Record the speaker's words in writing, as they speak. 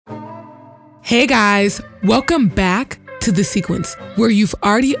Hey guys, welcome back to The Sequence, where you've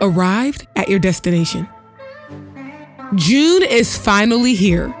already arrived at your destination. June is finally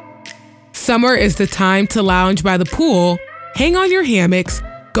here. Summer is the time to lounge by the pool, hang on your hammocks,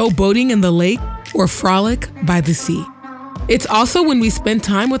 go boating in the lake, or frolic by the sea. It's also when we spend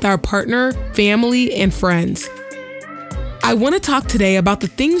time with our partner, family, and friends. I want to talk today about the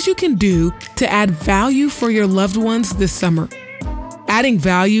things you can do to add value for your loved ones this summer. Adding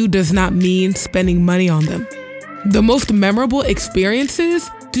value does not mean spending money on them. The most memorable experiences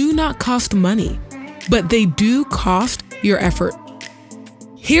do not cost money, but they do cost your effort.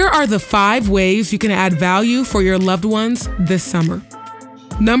 Here are the 5 ways you can add value for your loved ones this summer.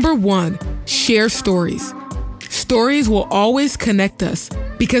 Number 1, share stories. Stories will always connect us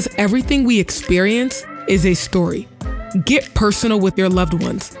because everything we experience is a story. Get personal with your loved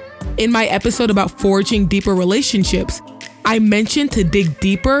ones. In my episode about forging deeper relationships, I mentioned to dig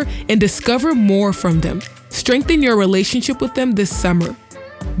deeper and discover more from them. Strengthen your relationship with them this summer.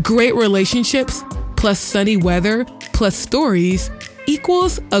 Great relationships plus sunny weather plus stories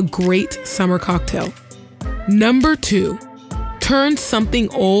equals a great summer cocktail. Number 2, turn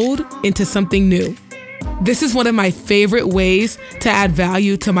something old into something new. This is one of my favorite ways to add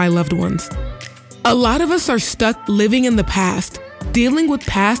value to my loved ones. A lot of us are stuck living in the past, dealing with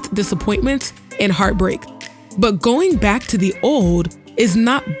past disappointments and heartbreak. But going back to the old is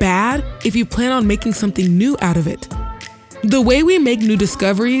not bad if you plan on making something new out of it. The way we make new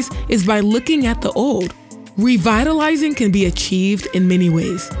discoveries is by looking at the old. Revitalizing can be achieved in many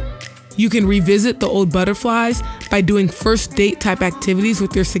ways. You can revisit the old butterflies by doing first date type activities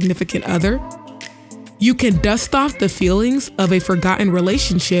with your significant other. You can dust off the feelings of a forgotten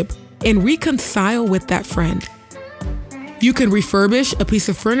relationship and reconcile with that friend. You can refurbish a piece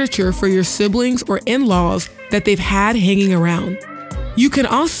of furniture for your siblings or in-laws that they've had hanging around. You can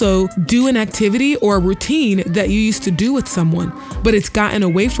also do an activity or a routine that you used to do with someone, but it's gotten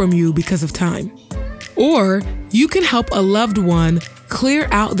away from you because of time. Or you can help a loved one clear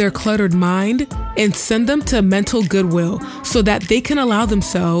out their cluttered mind and send them to mental goodwill so that they can allow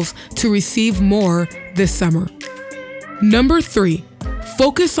themselves to receive more this summer. Number 3,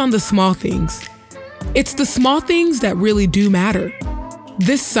 focus on the small things. It's the small things that really do matter.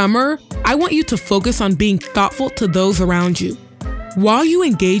 This summer, I want you to focus on being thoughtful to those around you. While you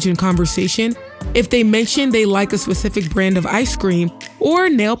engage in conversation, if they mention they like a specific brand of ice cream or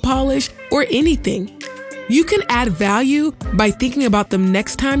nail polish or anything, you can add value by thinking about them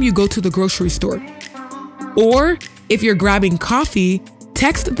next time you go to the grocery store. Or if you're grabbing coffee,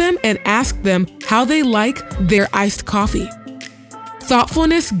 text them and ask them how they like their iced coffee.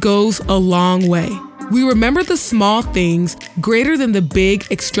 Thoughtfulness goes a long way. We remember the small things greater than the big,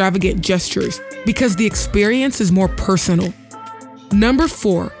 extravagant gestures because the experience is more personal. Number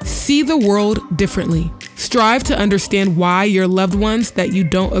 4, see the world differently. Strive to understand why your loved ones that you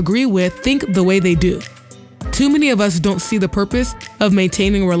don't agree with think the way they do. Too many of us don't see the purpose of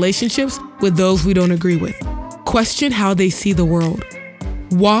maintaining relationships with those we don't agree with. Question how they see the world.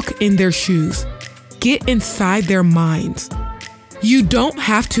 Walk in their shoes. Get inside their minds. You don't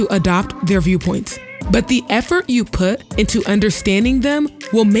have to adopt their viewpoints, but the effort you put into understanding them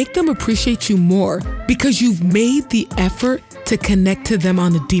will make them appreciate you more because you've made the effort to connect to them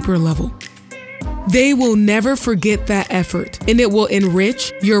on a deeper level. They will never forget that effort, and it will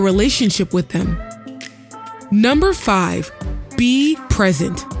enrich your relationship with them. Number 5, be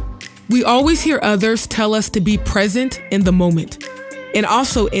present. We always hear others tell us to be present in the moment, and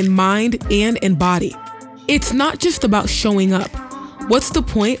also in mind and in body. It's not just about showing up. What's the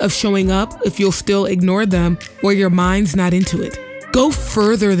point of showing up if you'll still ignore them or your mind's not into it? Go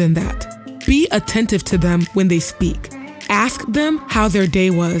further than that. Be attentive to them when they speak. Ask them how their day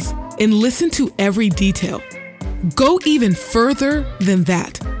was and listen to every detail. Go even further than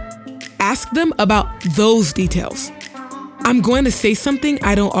that. Ask them about those details. I'm going to say something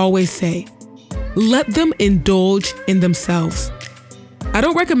I don't always say. Let them indulge in themselves. I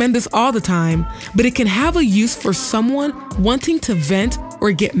don't recommend this all the time, but it can have a use for someone wanting to vent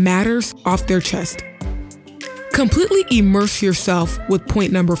or get matters off their chest. Completely immerse yourself with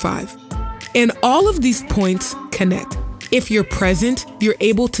point number 5. And all of these points connect. If you're present, you're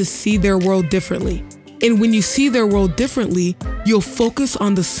able to see their world differently. And when you see their world differently, you'll focus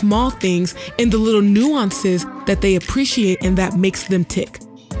on the small things and the little nuances that they appreciate and that makes them tick.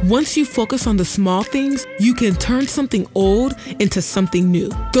 Once you focus on the small things, you can turn something old into something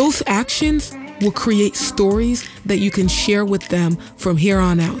new. Those actions will create stories that you can share with them from here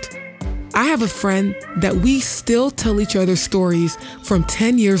on out. I have a friend that we still tell each other stories from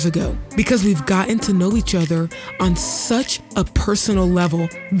 10 years ago because we've gotten to know each other on such a personal level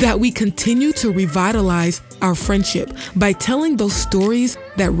that we continue to revitalize our friendship by telling those stories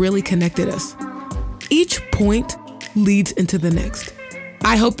that really connected us. Each point leads into the next.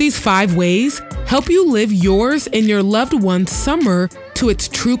 I hope these 5 ways help you live yours and your loved one's summer to its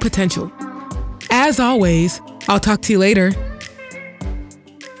true potential. As always, I'll talk to you later.